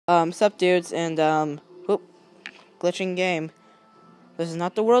Sup dudes, and, whoop, glitching game. This is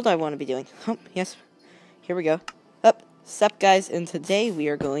not the world I want to be doing. Oh, yes, here we go. Sup guys, and today we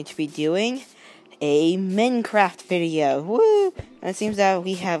are going to be doing a Minecraft video. Woo! And it seems that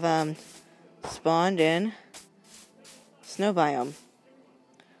we have, spawned in snow biome.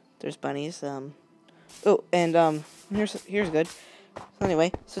 There's bunnies, oh, and, here's good. So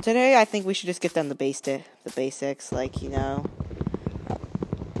anyway, so today I think we should just get done the basics, like, you know,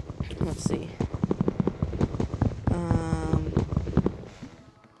 let's see.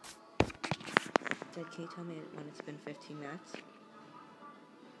 Can you tell me when it's been 15 minutes?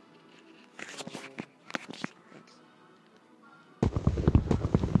 Thanks.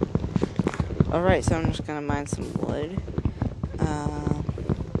 Alright, so I'm just gonna mine some wood.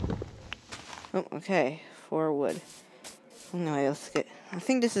 Oh, okay, 4 wood. Anyway, I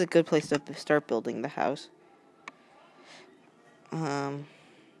think this is a good place to start building the house.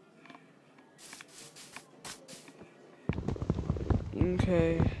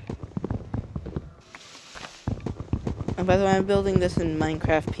 Okay. And by the way, I'm building this in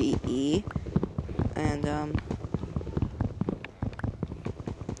Minecraft PE. And,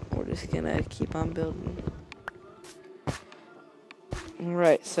 we're just gonna keep on building.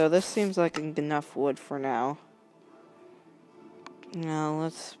 Alright, so this seems like enough wood for now. Now,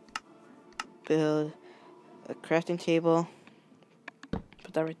 let's build a crafting table.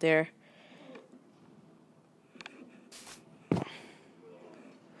 Put that right there.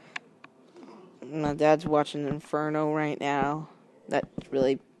 My dad's watching Inferno right now. That's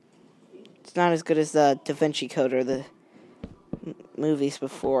really... It's not as good as the Da Vinci Code or the movies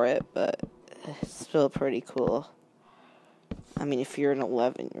before it, but it's still pretty cool. I mean, if you're an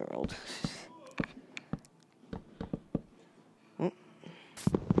 11-year-old.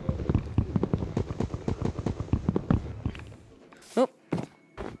 Oh.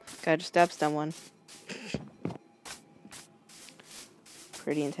 Gotta just stab someone.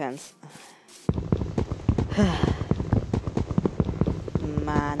 Pretty intense.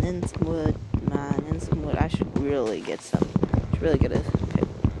 Mining some wood. I should really get some. I should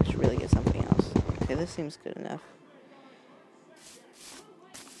really get something else. Okay, this seems good enough.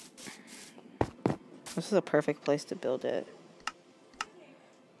 This is a perfect place to build it.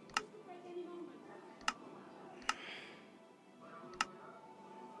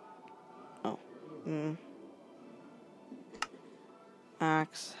 Oh.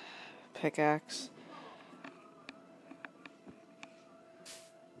 Axe. Pickaxe.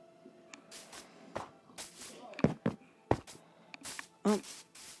 Oh,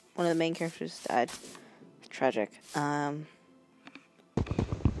 one of the main characters died. Tragic. And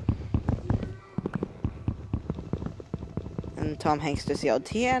Tom Hanks just yelled,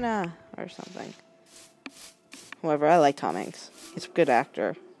 "Tiana!" or something. However, I like Tom Hanks. He's a good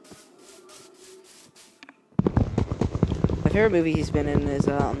actor. My favorite movie he's been in is,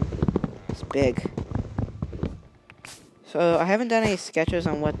 it's Big. So, I haven't done any sketches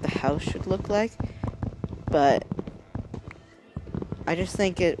on what the house should look like, but I just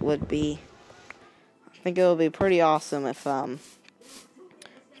think it would be pretty awesome if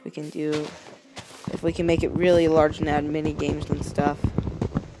we can make it really large and add mini games and stuff.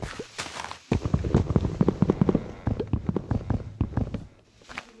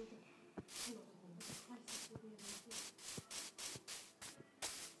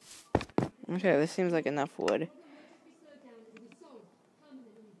 Okay, this seems like enough wood.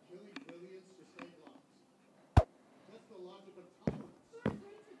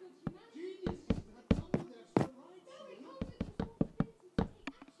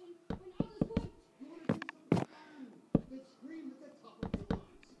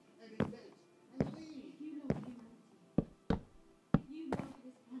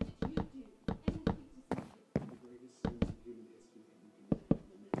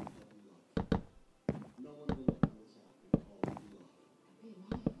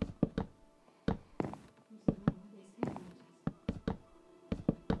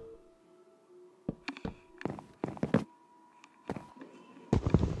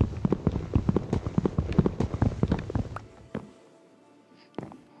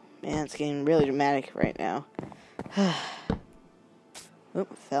 Man, it's getting really dramatic right now.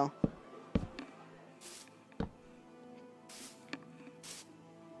 Oop, fell.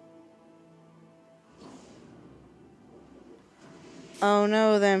 Oh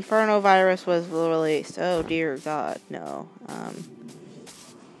no, the Inferno virus was released. Oh dear God, no.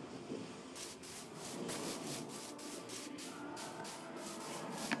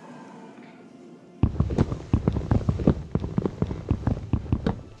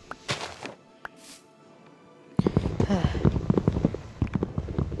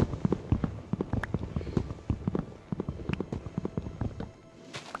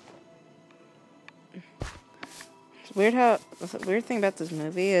 weird how the weird thing about this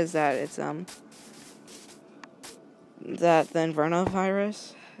movie is that it's that the Inferno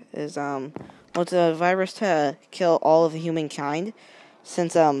virus is well, it's a virus to kill all of humankind,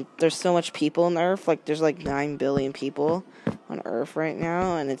 since there's so much people on Earth, like there's like 9 billion people on Earth right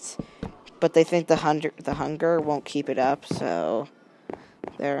now, and but they think the hunger won't keep it up, so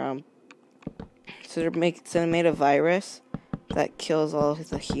they made a virus that kills all of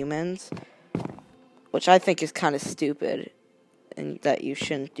the humans, which I think is kind of stupid, and that you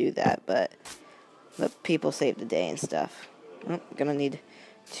shouldn't do that, but the people save the day and stuff. Oh, gonna need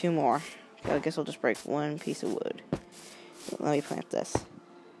 2 more. I guess I'll just break 1 piece of wood. Let me plant this.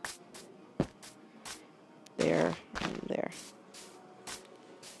 There and there.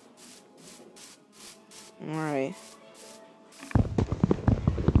 Alright.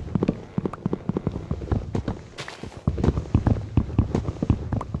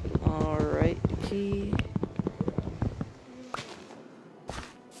 Alrighty.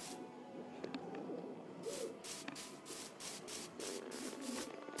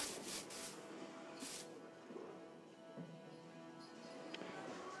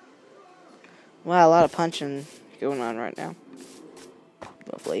 Wow, a lot of punching going on right now.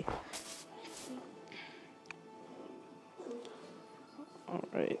 Lovely.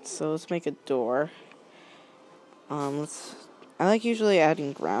 Alright, so let's make a door. I like usually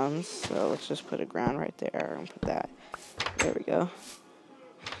adding grounds, so let's just put a ground right there and put that. There we go.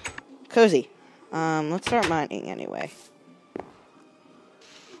 Cozy. Let's start mining anyway.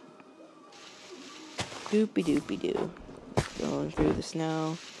 Doopy doopy doo. Going through the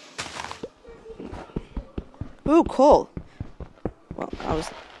snow. Ooh, coal! Well, I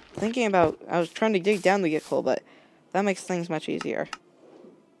was trying to dig down to get coal, but that makes things much easier.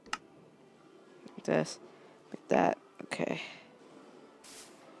 Like this. Like that. Okay.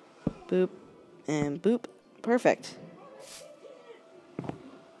 Boop. And boop. Perfect.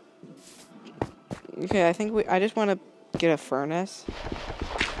 Okay, I just want to get a furnace.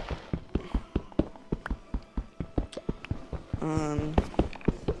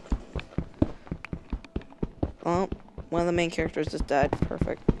 Oh, one of the main characters just died.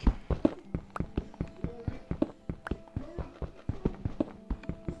 Perfect.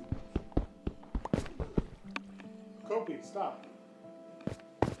 Kobe, stop.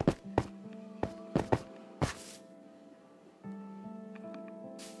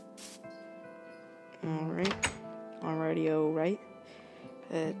 Alright. Alrighty, alright.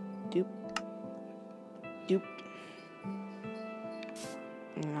 Doop. Doop.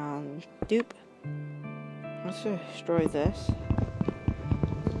 Doop. Let's destroy this.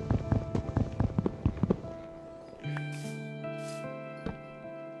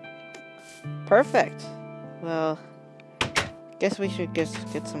 Perfect. Well, guess we should just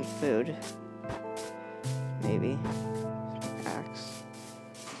get some food. Maybe. Axe.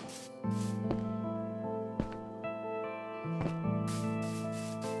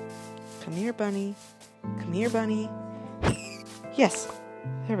 Come here, bunny. Come here, bunny. Yes.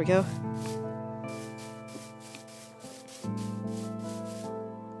 There we go.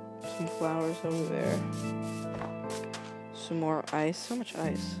 Some flowers over there. Some more ice. So much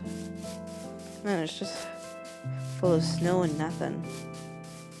ice. Man, it's just full of snow and nothing.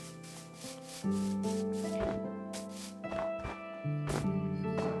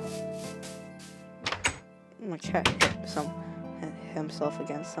 My cat hit himself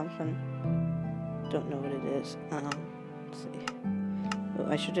against something. Don't know what it is. Let's see. Oh,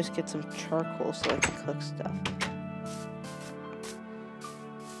 I should just get some charcoal so I can cook stuff.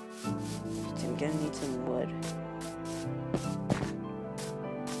 I'm gonna need some wood.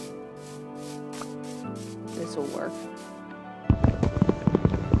 This will work.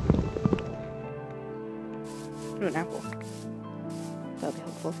 Ooh, an apple. That'll be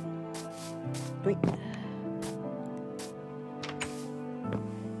helpful. Wait.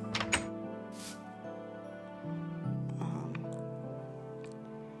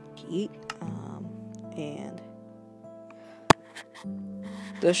 Eat. And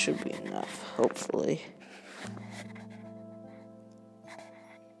this should be enough, hopefully.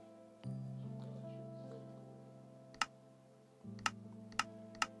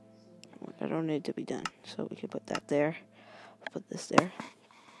 I don't need to be done, so we can put that there. Put this there.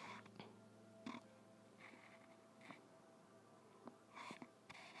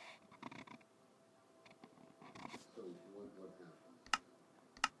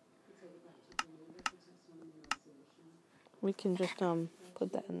 We can just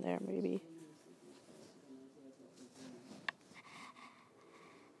put that in there maybe.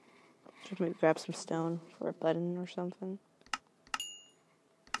 Just maybe grab some stone for a button or something.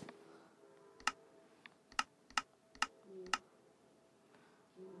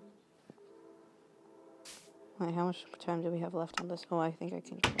 Alright, how much time do we have left on this? Oh, I think I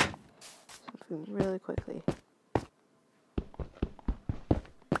can kill something really quickly.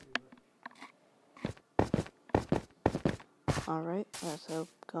 Alright, so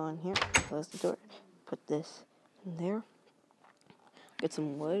go in here, close the door, put this in there, get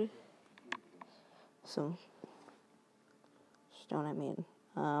some wood, some stone,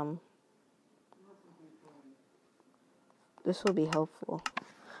 this will be helpful.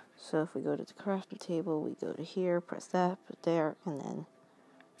 So if we go to the crafting table, we go to here, press that, put there, and then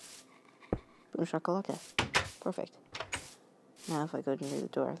boom shakalaka. Perfect. Now if I go near the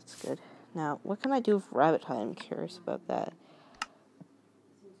door, that's good. Now, what can I do with rabbit hide? I'm curious about that.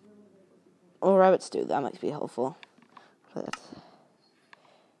 Oh, rabbit stew, that might be helpful. But that's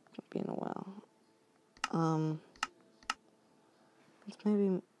gonna be in a while. Let's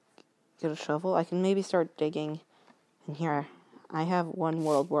maybe get a shovel. I can maybe start digging in here. I have one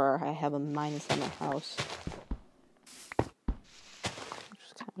world where I have a minus on my house, which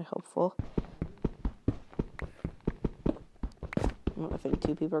is kind of helpful. I don't know if any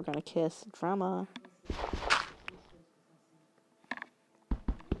two people are gonna kiss. Drama.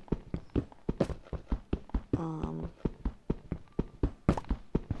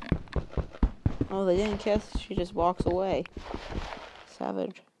 Oh, they didn't kiss. She just walks away.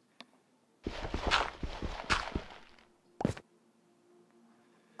 Savage.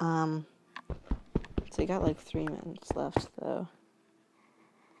 So you got like 3 minutes left, though.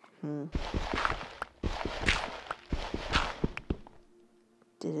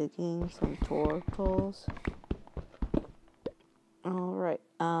 Digging some turtles. Alright,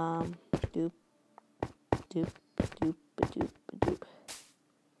 doop, doop, doop, doop, doop.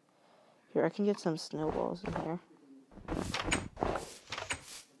 Here, I can get some snowballs in here.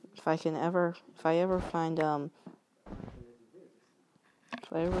 If I ever find a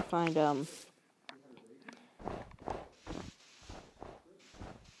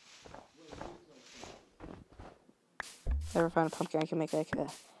pumpkin, I can make like a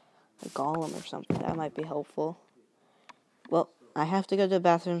golem or something. That might be helpful. Well, I have to go to the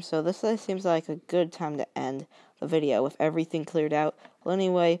bathroom, so this seems like a good time to end the video with everything cleared out. Well,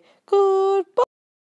 anyway, goodbye!